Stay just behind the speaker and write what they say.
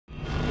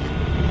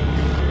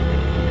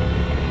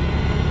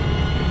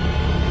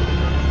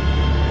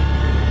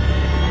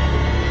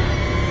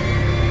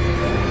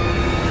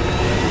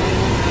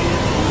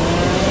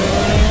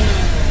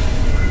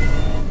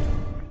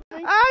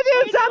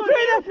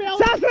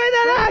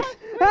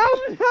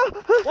Calvin,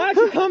 help! Why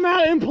don't you come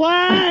out and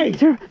play?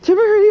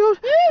 Timber, you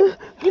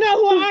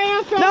know who I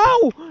am, Phil?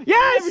 No! Yes!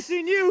 I've never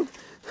seen you.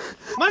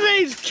 My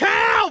name's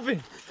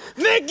Calvin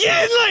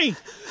Mcguinley,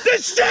 the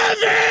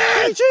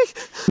Savage!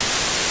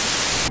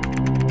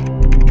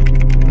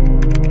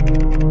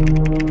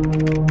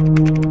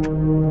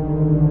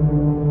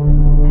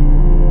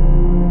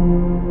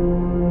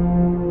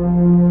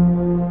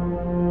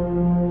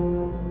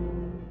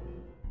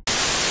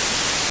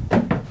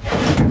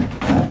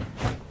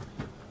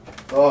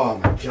 Oh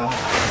my God.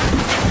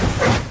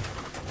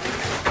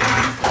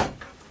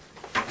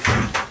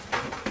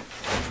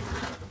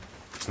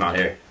 It's not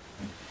here.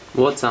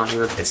 What's not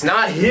here? It's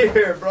not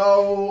here, bro.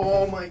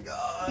 Oh my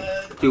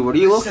God. Dude, what are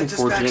you looking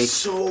for, back Jake?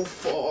 So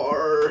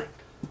far.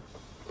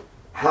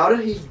 How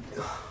did he?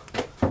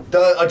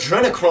 The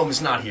adrenochrome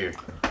is not here.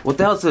 What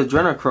the hell's the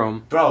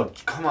adrenochrome? Bro,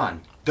 come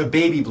on. The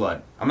baby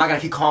blood. I'm not gonna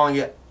keep calling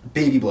it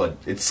baby blood.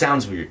 It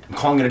sounds weird. I'm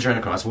calling it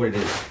adrenochrome. That's what it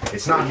is.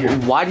 It's not here.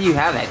 Why do you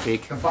have that,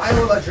 Jake? The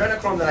viral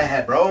adrenochrome that I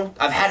had, bro.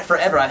 I've had it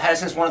forever. I've had it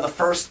since one of the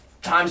first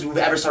times we've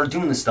ever started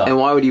doing this stuff. And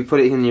why would you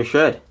put it in your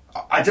shed?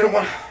 I didn't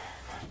want.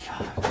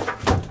 God.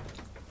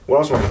 What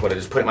else would I put it?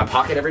 Just put it in my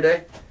pocket every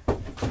day?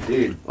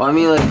 Dude. Well, I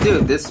mean, like,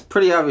 dude, this is a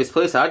pretty obvious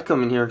place. I'd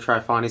come in here and try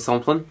finding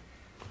something.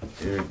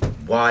 Dude,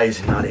 why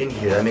is it not in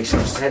here? That makes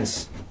no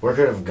sense. Where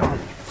could it have gone?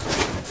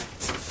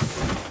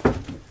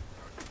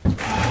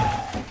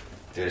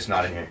 Dude, it's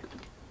not in here.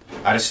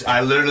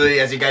 I literally,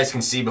 as you guys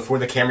can see, before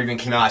the camera even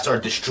came out, I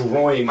started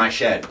destroying my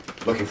shed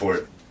looking for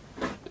it.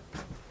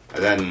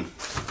 And then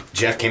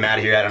Jeff came out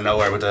of here out of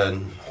nowhere with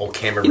the whole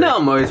camera. You know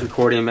I'm always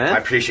recording, man. I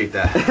appreciate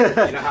that.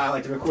 You know how I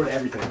like to record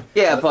everything.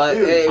 Yeah, but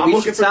dude,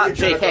 we should stop.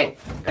 Jake, hey,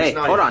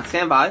 hold here. on,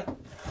 stand by.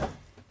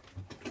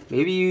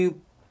 Maybe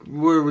you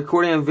were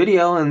recording a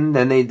video and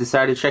then they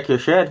decided to check your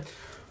shed.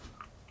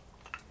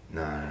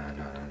 No.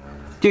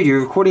 Dude,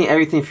 you're recording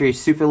everything for your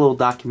stupid little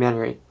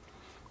documentary.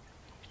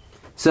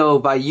 So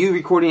by you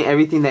recording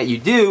everything that you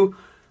do,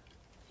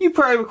 you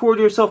probably record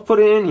yourself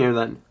putting it in here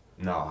then.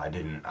 No, I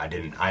didn't.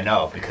 I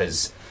know,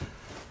 because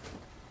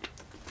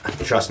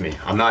trust me,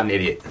 I'm not an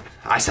idiot.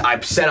 I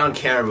said on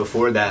camera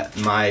before that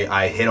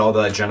I hid all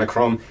the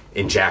adrenochrome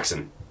in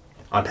Jackson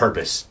on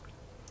purpose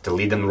to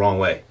lead them the wrong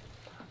way.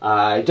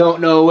 I don't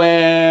know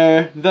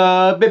where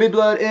the baby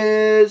blood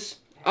is.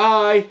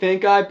 I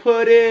think I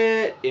put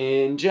it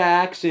in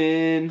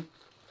Jackson.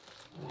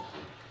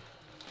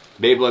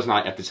 Baby blood's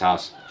not at this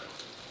house.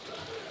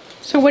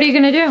 So what are you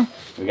gonna do?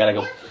 We gotta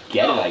go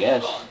get it, I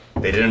guess.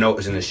 They didn't know it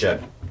was in the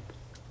shed.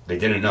 They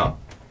didn't know.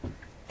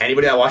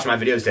 Anybody that watched my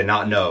videos did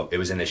not know it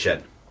was in the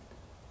shed.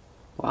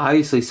 Well,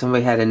 obviously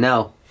somebody had to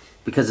know,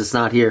 because it's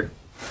not here.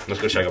 Let's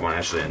go check up on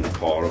Ashley and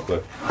Paul real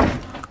quick.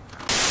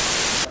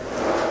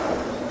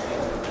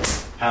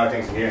 How are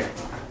things in here?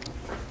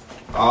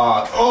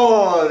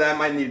 Oh, that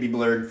might need to be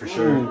blurred for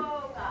sure.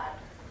 Oh God.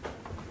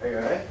 Are you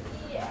alright?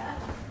 Yeah.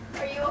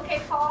 Are you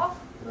okay, Paul?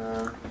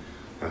 No.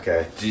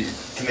 Okay.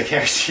 Can the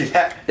camera see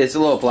that? It's a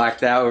little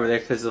blacked out over there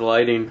because of the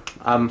lighting.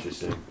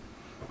 Interesting.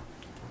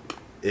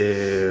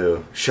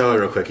 Ew. Show it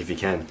real quick if you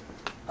can.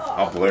 Oh.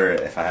 I'll blur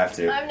it if I have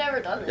to. I've never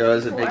done this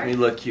Does it before. make me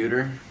look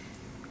cuter?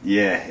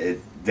 Yeah,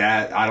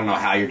 I don't know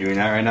how you're doing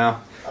that right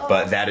now,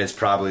 but that is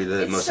probably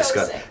the most so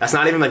disgusting. sick. That's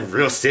not even like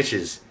real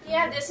stitches.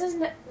 Yeah, this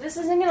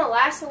isn't gonna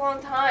last a long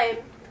time.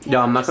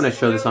 No, I'm not gonna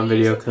show this on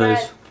video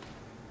because.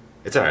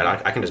 It's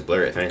alright, I can just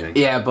blur it if anything.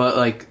 Yeah, but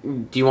like,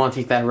 do you want to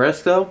take that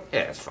risk though?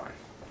 Yeah, it's fine.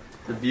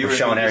 The viewers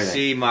showing can everything.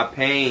 see my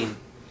pain.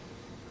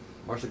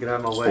 Marcia, get out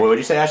of my way. What would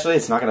you say, Ashley?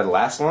 It's not gonna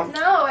last long?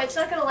 No, it's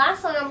not gonna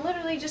last long. I'm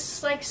literally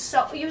just like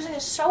using a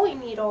sewing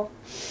needle.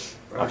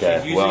 Okay,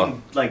 She's using,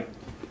 well, like,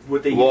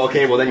 what they well, use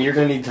okay, for- well then you're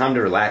gonna need time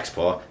to relax,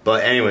 Paul.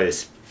 But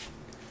anyways,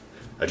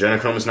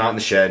 adrenochrome is not in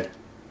the shed.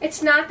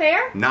 It's not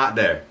there? Not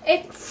there.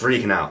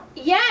 Freaking out.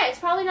 Yeah, it's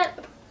probably not.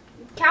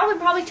 Calvin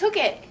probably took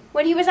it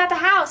when he was at the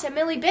house and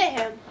Millie bit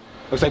him.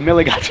 Looks like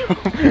Millie got to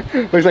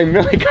him. Looks like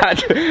Millie got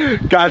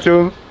to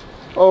him.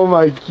 Oh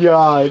my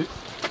God.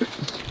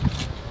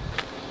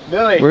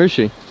 Millie. Where is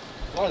she?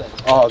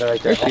 Oh, they're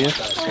right there. There she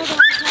is.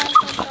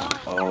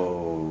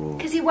 Oh.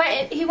 Because he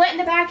went in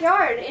the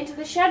backyard into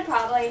the shed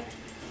probably.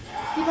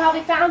 He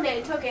probably found it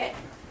and took it.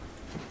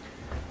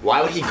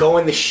 Why would he go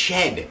in the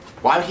shed?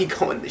 Why would he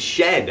go in the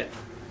shed?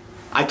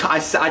 I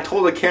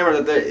told the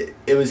camera that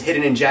it was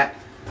hidden in Jack.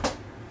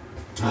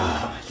 Oh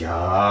my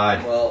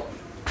God. Well,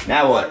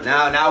 Now what?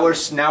 Now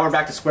we're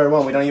back to square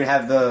one. We don't even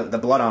have the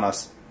blood on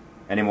us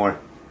anymore.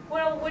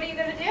 Well, what are you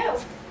gonna do?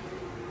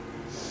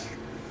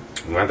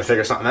 We're gonna have to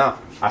figure something out.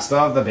 I still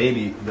have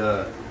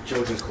the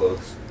children's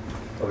clothes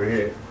over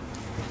here.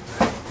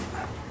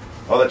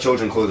 All the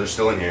children's clothes are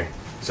still in here.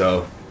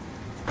 So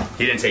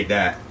he didn't take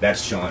that.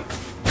 That's showing.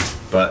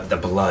 But the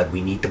blood, we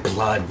need the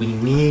blood. We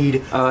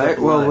need alright,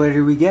 the blood. well, where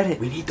did we get it?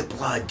 We need the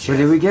blood, Jeff. Where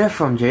did we get it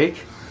from,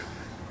 Jake?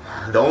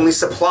 The only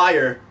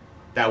supplier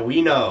that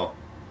we know.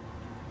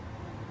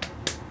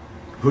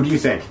 Who do you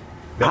think?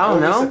 The I don't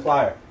only know.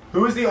 Supplier.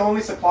 Who is the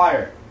only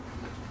supplier?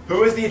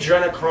 Who is the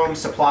adrenochrome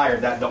supplier?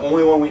 The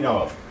only one we know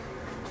of.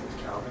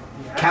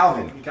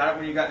 Calvin. You got it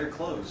when you got your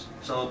clothes.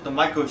 So the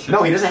microchip.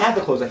 No, he doesn't have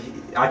the clothes.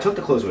 I took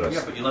the clothes with us.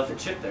 Yeah, but you left the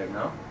chip there,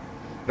 no?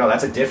 No,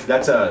 that's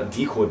a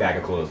decoy bag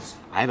of clothes.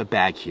 I have a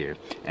bag here,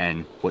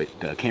 and what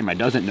the camera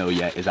doesn't know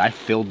yet is I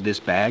filled this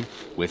bag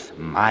with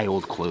my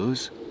old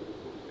clothes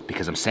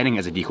because I'm setting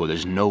as a decoy.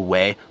 There's no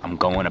way I'm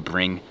going to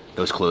bring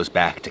those clothes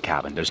back to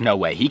Calvin. There's no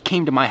way. He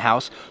came to my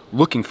house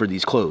looking for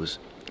these clothes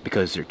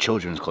because they're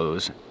children's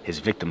clothes, his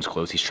victim's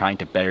clothes. He's trying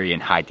to bury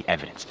and hide the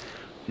evidence.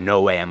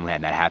 No way I'm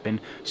letting that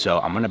happen. So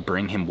I'm gonna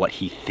bring him what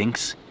he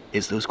thinks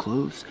is those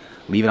clothes,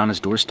 leave it on his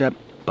doorstep,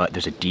 but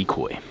there's a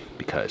decoy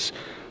because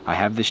I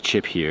have this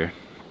chip here,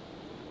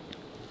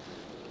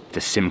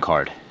 the SIM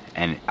card,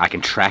 and I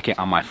can track it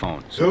on my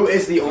phone. Who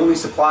is the only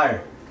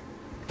supplier?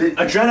 The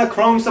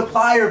adrenochrome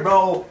supplier,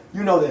 bro.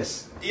 You know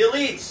this. The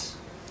elites.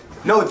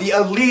 No, the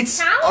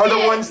elites are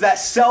the ones that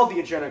sell the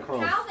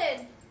adrenochrome.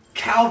 Calvin.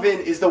 Calvin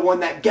is the one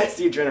that gets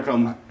the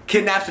adrenochrome,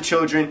 kidnaps the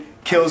children,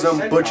 kills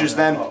them, butchers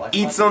them,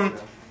 eats them,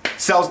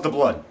 sells the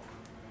blood.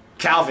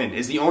 Calvin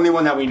is the only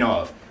one that we know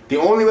of. The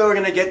only way we're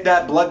gonna get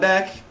that blood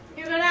back.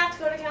 You're gonna have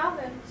to go to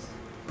Calvin's.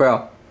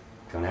 Bro,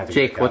 Gonna have to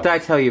Jake, what did I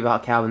tell you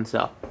about Calvin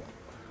cell?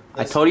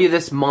 I told you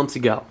this months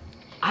ago.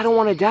 I don't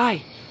want to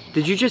die.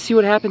 Did you just see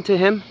what happened to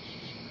him?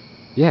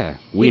 Yeah,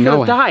 He could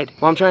have died.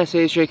 What I'm trying to say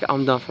is, Jake,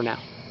 I'm done for now.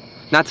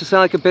 Not to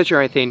sound like a bitch or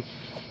anything.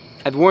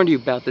 I've warned you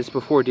about this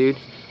before, dude.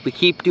 We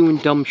keep doing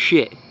dumb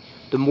shit.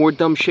 The more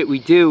dumb shit we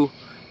do,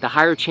 the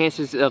higher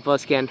chances of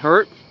us getting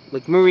hurt,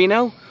 like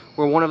Marino,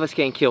 or one of us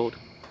getting killed.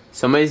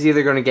 Somebody's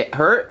either gonna get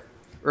hurt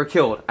or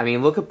killed. I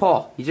mean, look at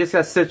Paul. He just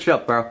got stitched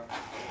up, bro.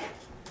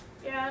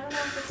 Yeah, I don't know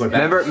if it's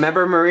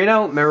Remember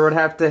Marino? Remember what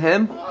happened to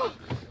him?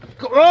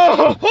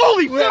 Oh,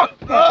 holy fuck!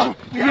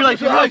 You're gonna have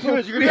to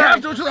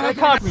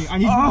me. I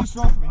need you to be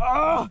strong for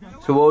me.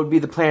 So what would be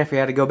the plan if we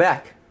had to go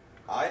back?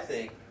 I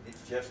think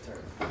it's Jeff's turn.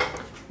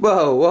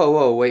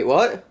 Whoa, wait,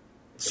 what?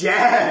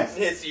 Jeff!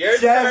 It's your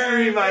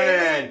Jeffrey, turn, my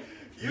man. man!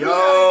 You Yo!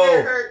 gotta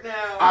get hurt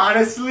now.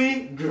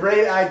 Honestly,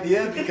 great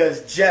idea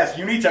because Jeff,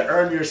 you need to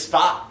earn your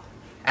spot.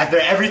 After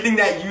everything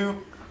that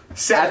you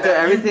said, After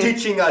everything- you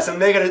ditching us and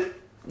making it.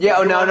 Yeah,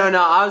 oh, no.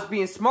 I was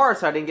being smart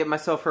so I didn't get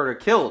myself hurt or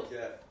killed.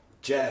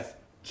 Jeff.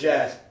 You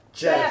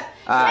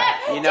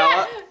know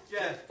what?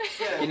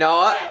 You know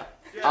what?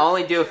 I'll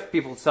only do if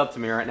people sub to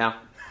me right now.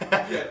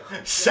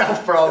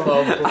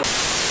 Self-promo.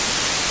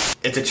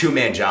 It's a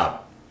two-man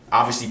job.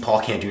 Obviously,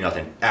 Paul can't do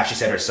nothing. Ashley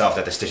said herself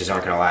that the stitches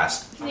aren't gonna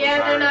last.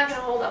 Yeah, they're not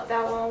gonna hold up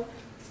that long.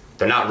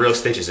 They're not real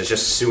stitches, it's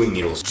just sewing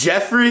needles.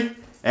 Jeffrey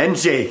and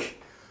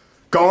Jake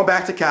going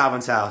back to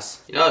Calvin's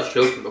house. You know I was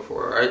joking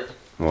before, right?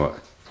 What?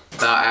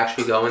 About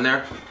actually going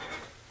there?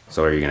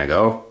 So are you gonna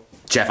go?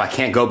 Jeff, I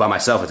can't go by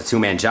myself. It's a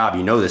two-man job.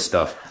 You know this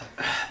stuff.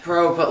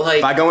 Bro, but like...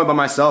 If I go in by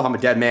myself, I'm a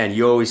dead man.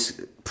 You always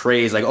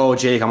praise like, oh,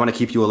 Jake, I want to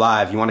keep you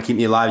alive. You want to keep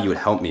me alive, you would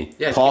help me.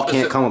 Yeah, Paul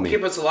can't come with me.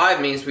 Keep us alive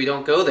means we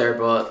don't go there,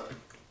 but...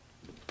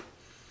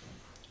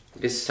 I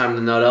guess it's time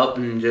to nut up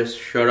and just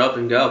shut up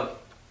and go.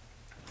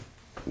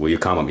 Will you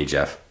come with me,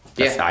 Jeff?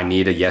 Yeah. I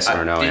need a yes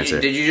or no answer.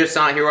 Did you just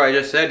not hear what I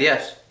just said?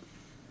 Yes.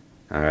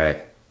 All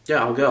right.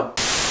 Yeah, I'll go.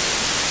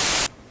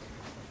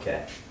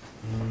 Okay.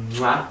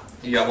 Wow.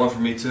 You got one for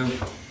me too?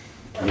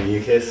 Give you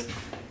a kiss.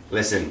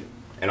 Listen,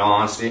 in all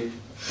honesty,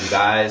 you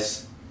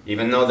guys,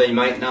 even though they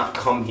might not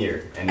come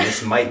here, and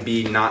this might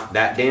be not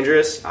that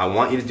dangerous, I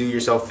want you to do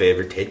yourself a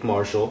favor. Take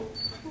Marshall.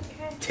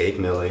 Okay. Take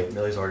Millie.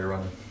 Millie's already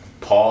running.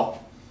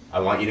 Paul, I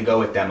want you to go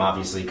with them,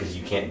 obviously, because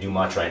you can't do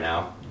much right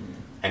now.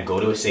 And go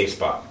to a safe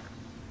spot.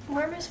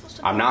 Where am I supposed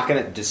to go? I'm not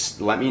going to, just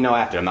let me know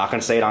after. I'm not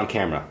going to say it on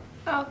camera.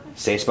 Oh, okay.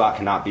 Safe spot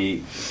cannot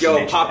be... Yo,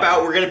 mentioned pop ever.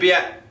 out. We're gonna be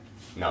at.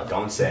 No,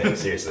 don't say it,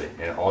 seriously.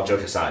 And all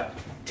jokes aside.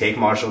 Take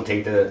Marshall,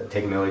 take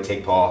Millie,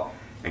 take Paul,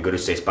 and go to a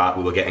safe spot.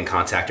 We will get in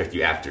contact with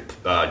you after.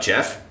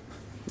 Jeff,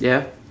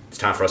 Yeah? it's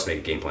time for us to make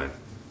a game plan.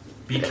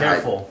 Be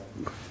careful.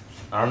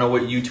 I don't know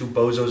what you two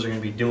bozos are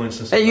gonna be doing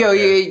since. Hey,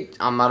 yo,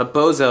 I'm not a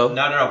bozo.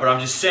 No, but I'm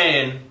just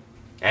saying.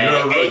 And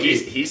You're a hey, rookie.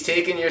 he's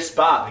taking your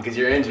spot because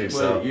you're injured.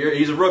 Well, So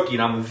he's a rookie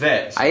and I'm a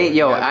vet. So I ain't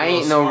you gotta be a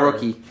ain't little no smarter.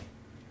 rookie.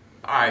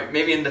 Alright,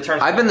 maybe in the turn.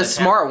 I've been the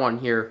smart one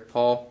here,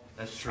 Paul.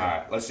 That's true. all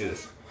right, let's do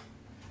this.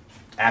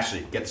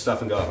 Ashley, get the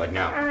stuff and go like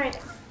now. All right.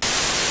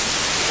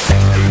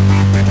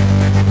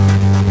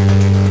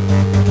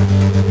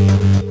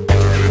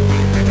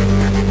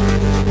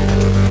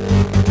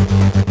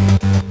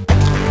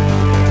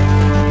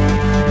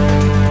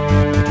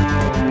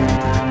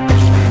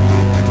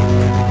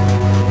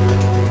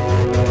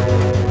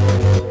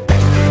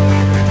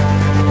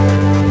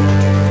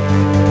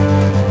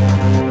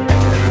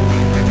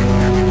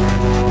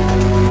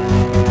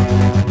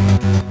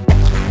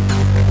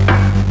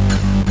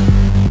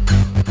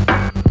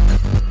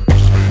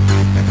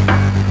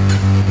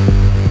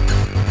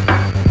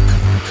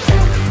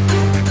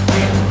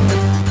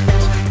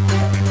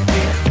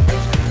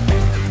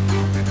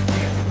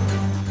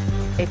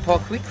 Hey, Paul,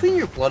 can we clean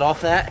your blood off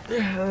that?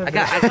 I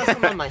got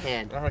some on my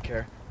hand. I don't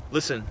care.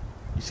 Listen,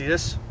 you see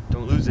this?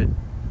 Don't lose it.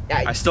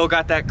 Yeah, I still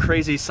got that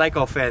crazy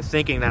psycho fan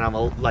thinking that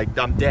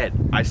I'm dead.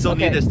 I still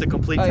Okay. need this to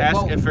complete All right, task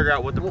well, and figure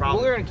out what the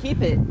problem. We're gonna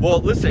keep it. Well,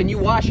 listen. Can you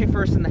wash it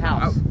first in the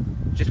house?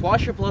 Just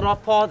wash your blood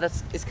off, Paul.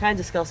 It's kind of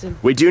disgusting.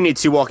 We do need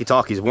 2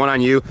 walkie-talkies. 1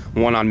 on you,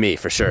 1 on me,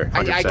 for sure.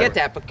 100%. I get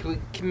that, but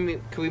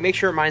can we make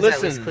sure mine's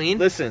at least clean?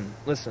 Listen.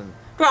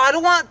 Bro, I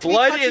don't want to be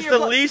Blood touching is your the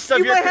blood. least of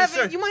your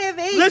concern. You might have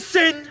AIDS.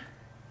 Listen!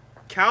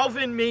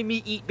 Calvin made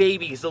me eat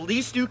babies. The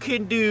least you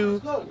can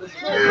do.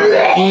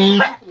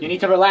 You need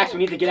to relax. We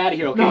need to get out of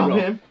here, okay, bro?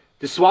 Man.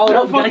 Just swallow it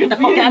up. We gotta get the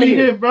fuck out of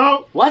here. Him,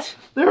 bro. What?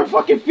 They were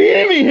fucking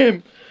feeding me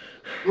him.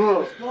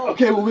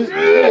 Okay, well,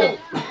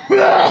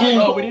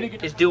 we need to get.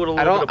 Just do it a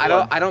little bit of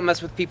blood. I don't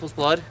mess with people's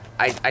blood.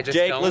 I just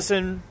Jake, don't.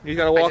 listen. You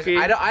got a walkie.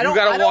 I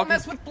don't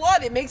mess with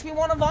blood. It makes me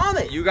want to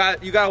vomit. You got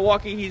a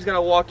walkie. He's got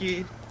a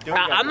walkie.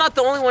 I'm not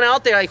the only one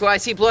out there. Like when I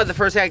see blood, the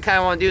first thing I kind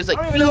of want to do is like.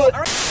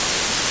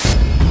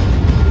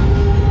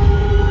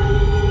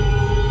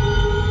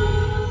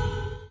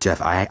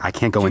 Jeff, I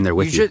can't go in there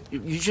with you.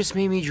 You just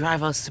made me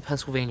drive us to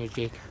Pennsylvania,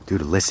 Jake.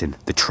 Dude, listen.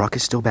 The truck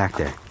is still back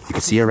there. You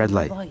can see a red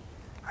light.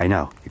 I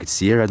know. You can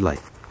see a red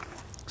light.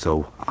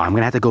 So I'm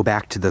gonna have to go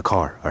back to the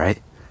car. All right.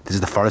 This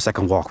is the farthest I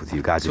can walk with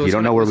you guys. If you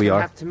don't know where we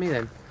are, to me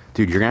then.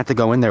 dude, you're gonna have to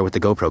go in there with the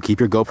GoPro. Keep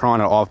your GoPro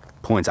on at all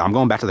points. I'm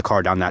going back to the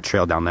car down that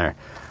trail down there.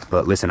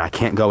 But listen, I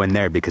can't go in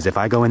there because if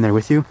I go in there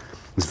with you,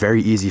 it's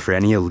very easy for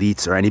any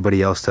elites or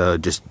anybody else to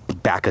just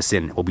back us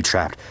in. We'll be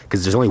trapped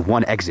because there's only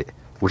one exit,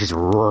 which is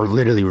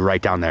literally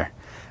right down there.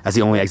 That's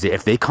the only exit.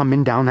 If they come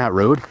in down that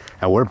road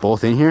and we're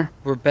both in here,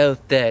 we're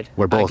both dead.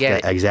 We're both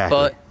dead. Exactly.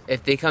 But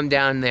if they come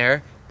down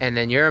there and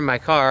then you're in my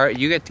car,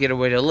 you get to get a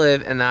way to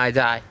live, and then I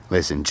die.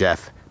 Listen,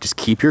 Jeff, just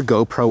keep your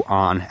GoPro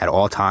on at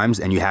all times,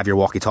 and you have your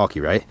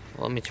walkie-talkie, right?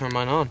 Well, let me turn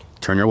mine on.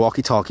 Turn your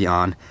walkie-talkie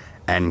on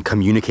and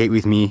communicate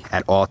with me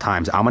at all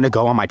times. I'm gonna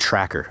go on my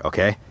tracker,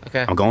 okay?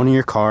 Okay. I'm going in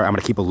your car. I'm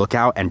gonna keep a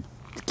lookout and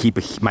keep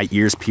my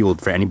ears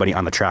peeled for anybody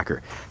on the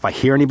tracker. If I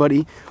hear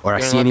anybody or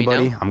I see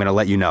anybody, I'm gonna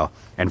let you know.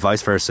 And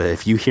vice versa.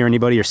 If you hear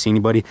anybody or see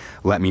anybody,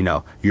 let me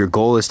know. Your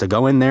goal is to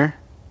go in there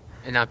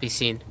and not be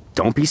seen.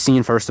 Don't be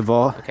seen, first of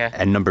all. Okay.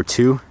 And number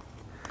 2,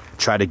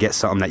 try to get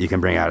something that you can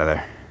bring out of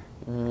there.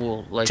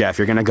 Well, like, Jeff,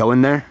 you're gonna go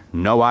in there,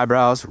 no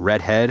eyebrows,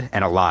 red head,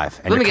 and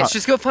alive. And let me guess,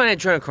 just go find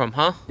adrenochrome,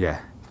 huh?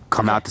 Yeah.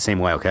 Come out the same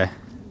way, okay?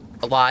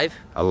 Alive?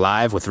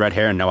 Alive with red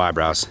hair and no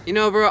eyebrows. You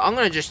know, bro, I'm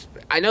gonna just,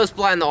 I know it's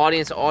blinding the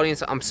audience.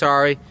 I'm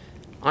sorry.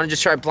 I'm gonna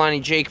just try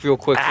blinding Jake real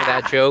quick for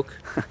that joke.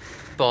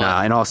 But,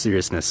 nah, in all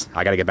seriousness,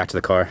 I gotta get back to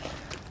the car.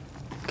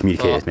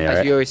 Communicate with me, alright?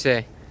 As you always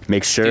say.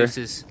 Make sure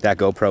Deuces. that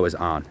GoPro is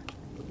on.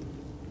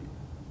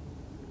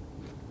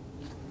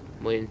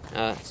 Waiting.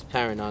 It's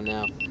powering on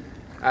now.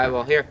 Alright,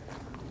 well, here.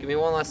 Give me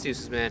one last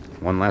deuces, man.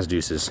 One last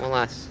deuces. One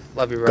last.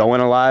 Love you, bro. Go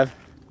in alive,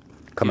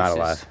 come Deuces. out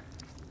alive.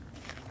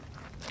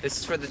 This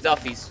is for the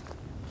Duffies.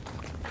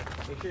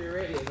 Make sure your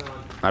radio's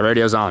on. My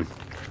radio's on.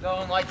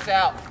 Going lights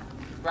out.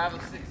 Bravo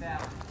 6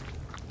 out.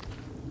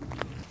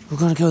 We're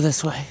gonna go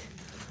this way.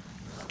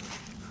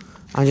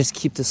 I just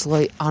keep this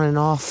light on and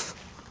off.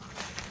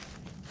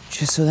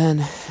 Just so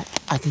then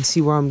I can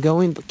see where I'm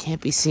going, but can't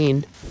be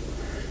seen.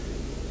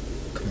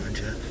 Come on,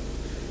 Jeff.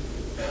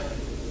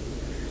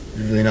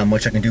 There's really not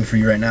much I can do for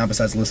you right now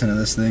besides listen to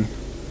this thing.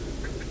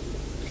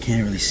 I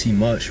can't really see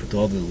much with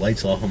all the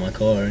lights off on my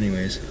car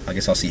anyways. I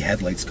guess I'll see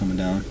headlights coming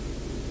down,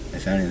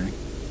 if anything.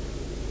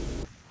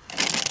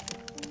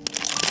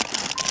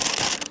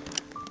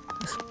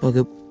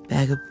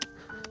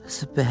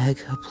 It's a bag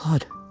of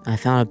blood. I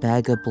found a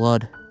bag of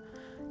blood.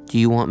 Do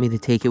you want me to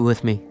take it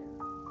with me?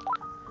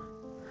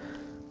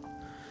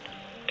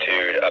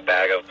 Dude, a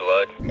bag of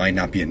blood might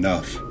not be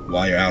enough.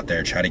 While you're out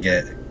there, try to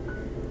get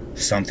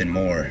something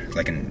more,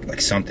 like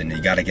something.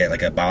 You gotta get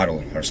like a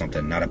bottle or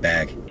something, not a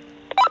bag.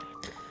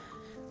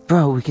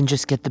 Bro, we can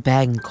just get the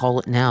bag and call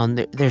it now, and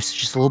there's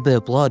just a little bit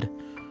of blood.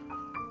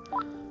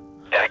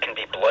 That can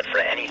be blood for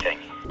anything.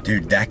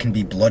 Dude, that can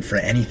be blood for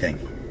anything.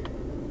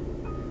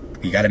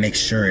 You gotta make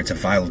sure it's a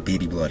vial of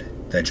baby blood,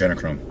 the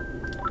adrenochrome.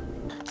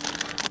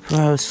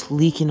 Bro, it's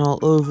leaking all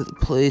over the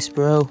place,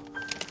 bro.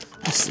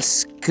 That's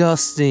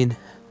disgusting.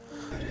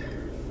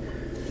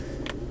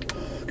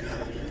 Oh,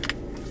 God.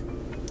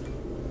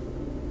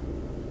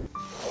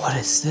 What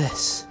is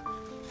this?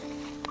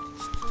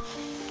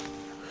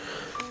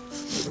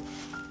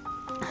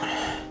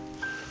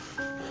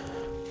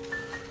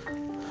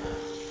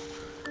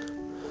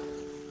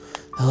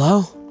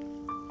 Hello?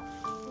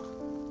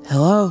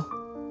 Hello?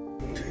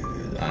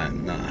 Dude,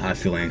 I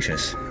feel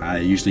anxious. I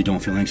usually don't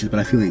feel anxious, but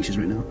I feel anxious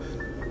right now.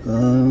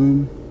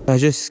 I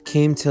just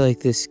came to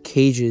like this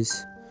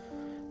cages.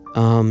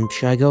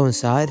 Should I go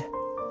inside?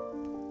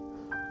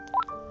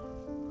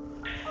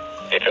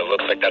 If it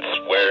looks like that's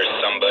where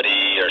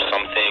somebody or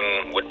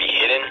something would be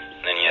hidden,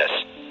 then yes.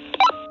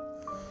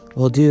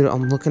 Well, dude,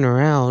 I'm looking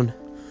around.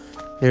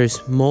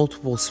 There's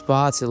multiple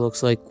spots, it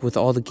looks like, with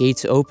all the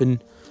gates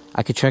open.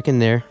 I could check in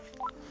there.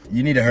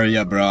 You need to hurry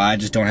up, bro. I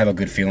just don't have a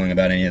good feeling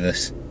about any of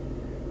this.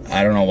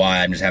 I don't know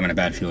why, I'm just having a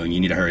bad feeling. You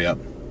need to hurry up.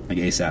 Like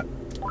ASAP.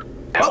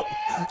 Oh!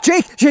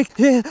 Jake!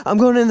 Yeah, I'm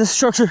going in this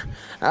structure.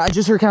 I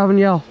just heard Calvin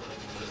yell.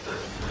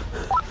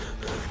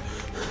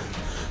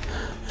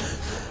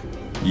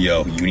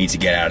 Yo, you need to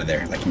get out of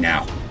there, like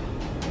now.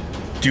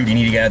 Dude, you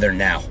need to get out of there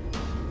now.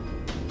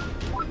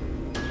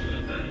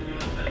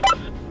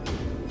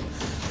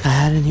 I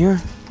had in here.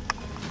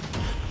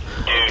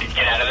 Dude,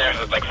 get out of there,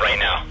 like right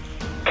now.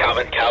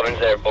 Calvin's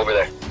there, over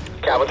there.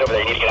 Calvin's over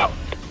there, you need to get out.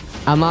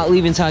 I'm not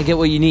leaving until I get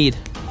what you need.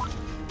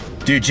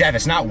 Dude, Jeff,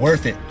 it's not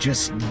worth it.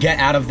 Just get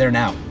out of there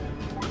now.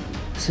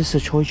 Is this a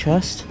toy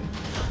chest?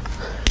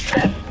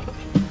 Come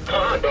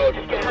on, bro,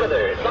 just get out of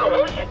there. It's not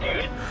worth it,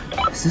 dude.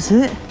 Is this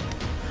it?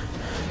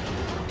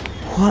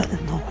 What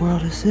in the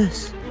world is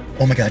this?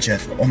 Oh my god,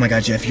 Jeff. Oh my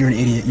god, Jeff. You're an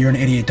idiot. You're an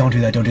idiot. Don't do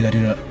that. Don't do that.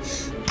 Do that.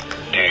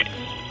 Dude,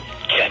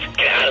 Jeff,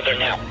 get out of there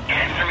now.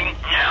 Answer me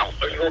now.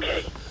 Are you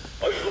okay?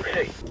 Are you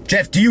okay?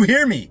 Jeff, do you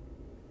hear me?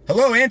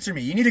 Hello, answer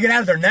me. You need to get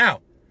out of there now.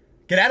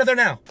 Get out of there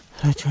now.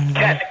 How do I turn it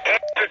on?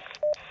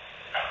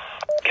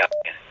 Jeff,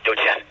 yo,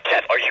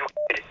 Jeff, are you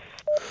good?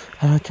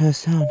 How do I turn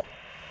this down?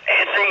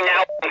 Answer me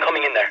now. I'm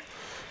coming in there.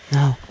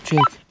 No, Jake.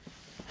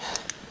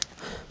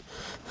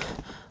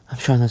 I'm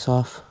shutting this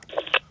off.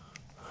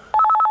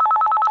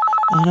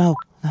 Oh no,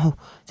 no.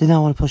 Did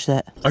not want to push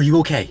that. Are you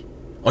okay?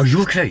 Are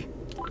you okay?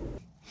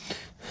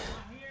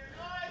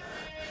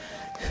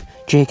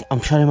 Jake,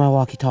 I'm shutting my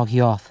walkie-talkie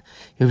off.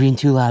 You're being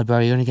too loud, bro.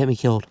 You're gonna get me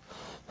killed.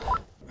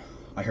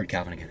 I heard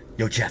Calvin again.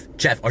 Yo,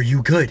 Jeff, are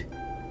you good?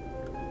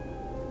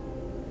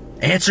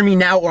 Answer me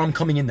now or I'm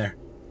coming in there.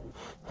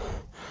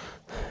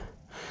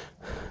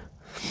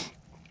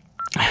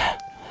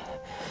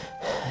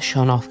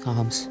 Shut off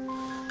comms.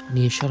 I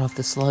need to shut off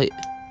this light.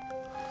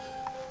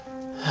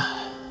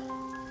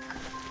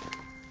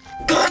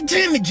 God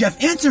damn it,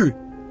 Jeff, answer!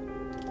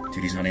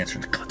 Dude, he's not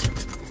answering. God damn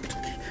it.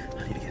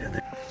 I need to get in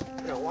there.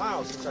 It's been a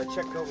while since I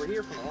checked over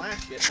here from the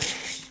last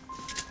shipment.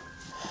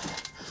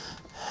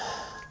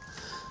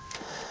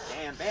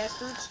 Damn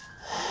bastards.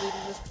 I'm leaving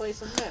this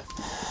place a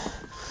mess.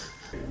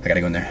 I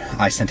gotta go in there.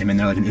 I sent him in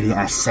there like an idiot.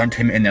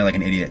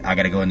 I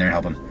gotta go in there and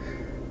help him.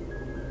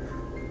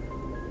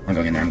 I'm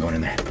going in there. I'm going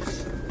in there.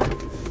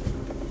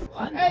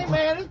 Hey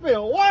man, it's been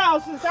a while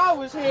since I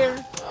was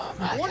here.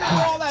 I wonder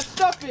where all that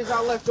stuff is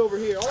I left over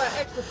here. All that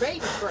extra baby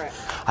crap.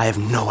 I have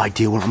no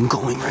idea where I'm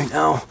going right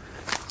now.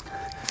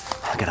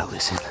 I gotta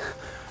listen.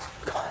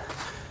 Come on.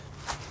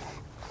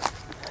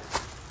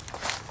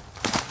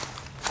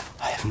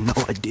 I have no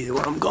idea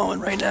where I'm going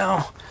right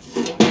now.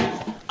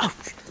 Oh,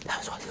 that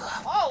was what you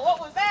left. Oh, what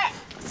was that?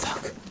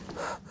 Fuck.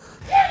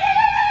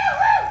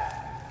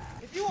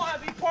 If you want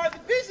to be part of the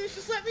business,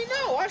 just let me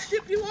know. I'll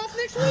ship you off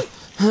next week.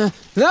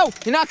 No,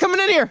 you're not coming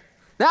in here.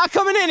 Not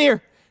coming in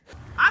here.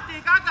 I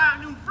think I got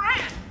a new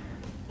friend.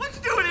 What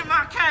you doing in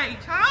my cage,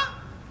 huh?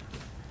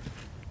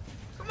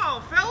 Come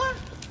on, fella.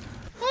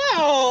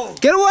 Oh.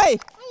 Get away.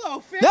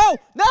 Hello, Phil. No,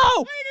 no.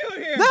 What are you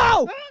doing here? No,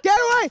 Huh? get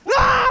away. No.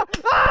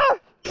 Ah.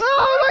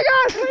 Oh my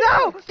God, no,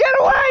 get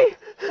away.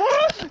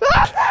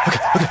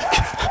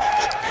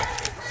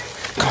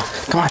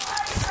 Come on.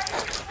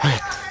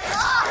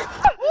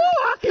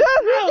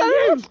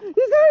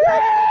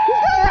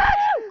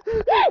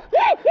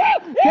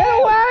 Get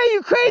away,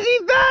 you crazy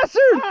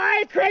bastard! I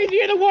ain't crazy,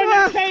 you're the one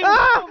that came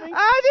and told me.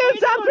 Dude,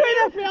 stop doing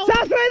that!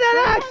 Stop doing that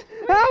act!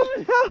 Help!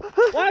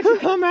 Why don't you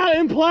come out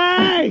and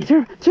play?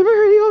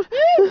 Timber, You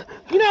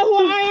know who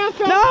I am,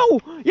 fella? no!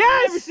 I've never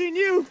Yes! seen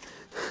you.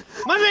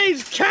 My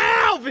name's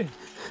Calvin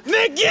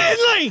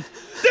Mcguinley,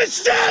 the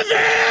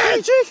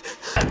seventh!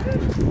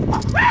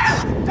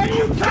 And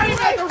you came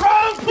at the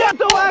wrong place! Get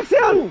the wax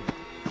out!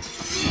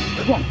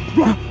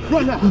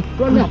 Run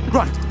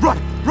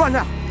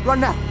now! Run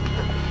now.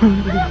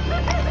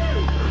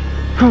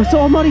 Oh, it's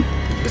all money.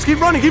 Just keep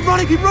running.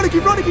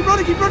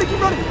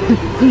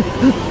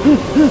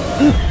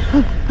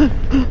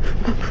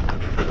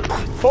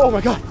 Oh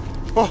my God.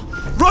 Oh.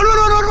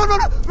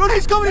 Run.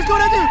 He's coming at you.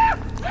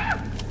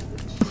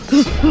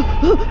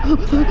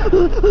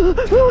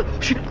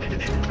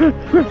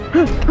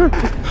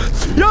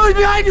 Yo, he's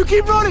behind you.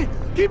 Keep running.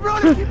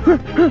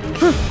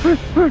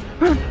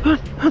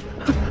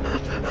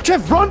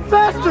 Jeff, run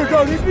faster,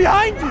 dude. He's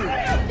behind you.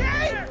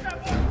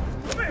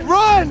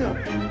 Run.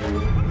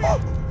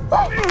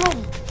 Well,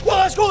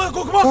 let's go.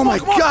 Come on. Oh my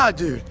God,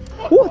 dude.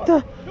 What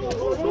the?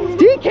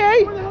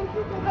 DK?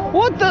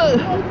 What the?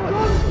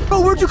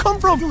 Bro, where'd you come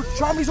from? Dude,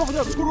 Stromny's over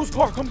there. Let's go to his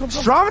car. Come.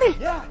 Stromny?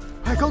 Yeah.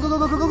 All right, go.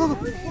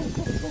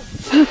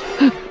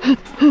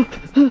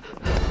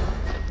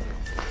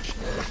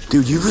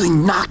 Dude, you really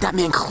knocked that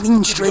man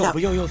clean straight up.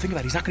 Yo, think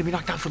about it. He's not gonna be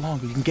knocked out for long,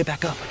 but you can get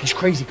back up. He's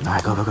crazy. All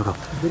right, go.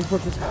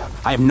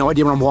 I have no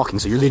idea where I'm walking,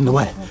 so you're leading the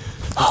way.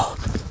 Oh.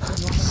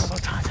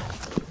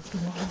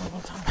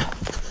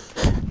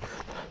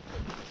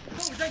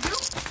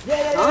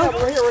 Yeah.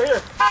 We're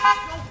here.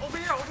 Over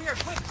here.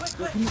 Quick.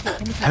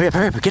 Hurry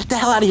up. Get the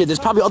hell out of here. There's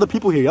probably other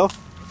people here, yo.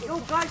 Yo,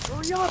 guys,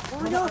 hurry up.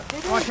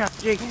 Watch out,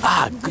 Jake.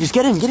 Just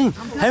get in.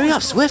 Hurry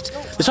up, Swift.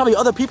 There's probably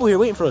other people here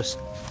waiting for us.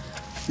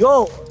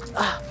 Yo.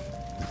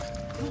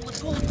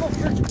 Let's go.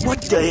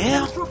 What the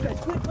hell?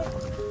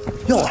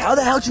 Yo, how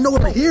the hell did you know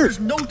we're here? There's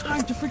no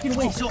time to freaking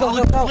wait. So I'll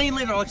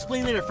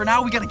explain later. For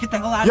now, we gotta get the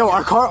hell out of here. Yo,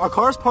 our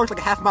car's parked like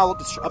a half mile up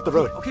the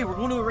road. Okay, we're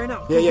going to it right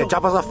now. Yeah,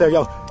 drop us off there,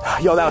 yo.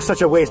 Yo, that was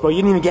such a waste, bro. You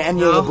didn't even get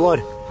any of the blood.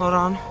 Hold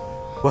on.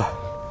 What?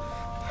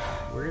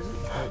 Where is it?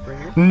 Right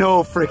here?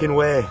 No freaking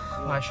way.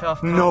 My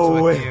shelf No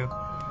comes way. with you.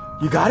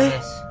 You got it?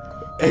 Yes.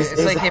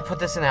 It's like they put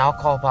this in an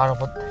alcohol bottle,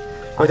 but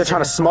like they're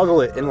trying to smuggle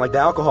it in like the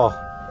alcohol.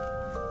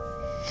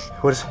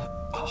 What is?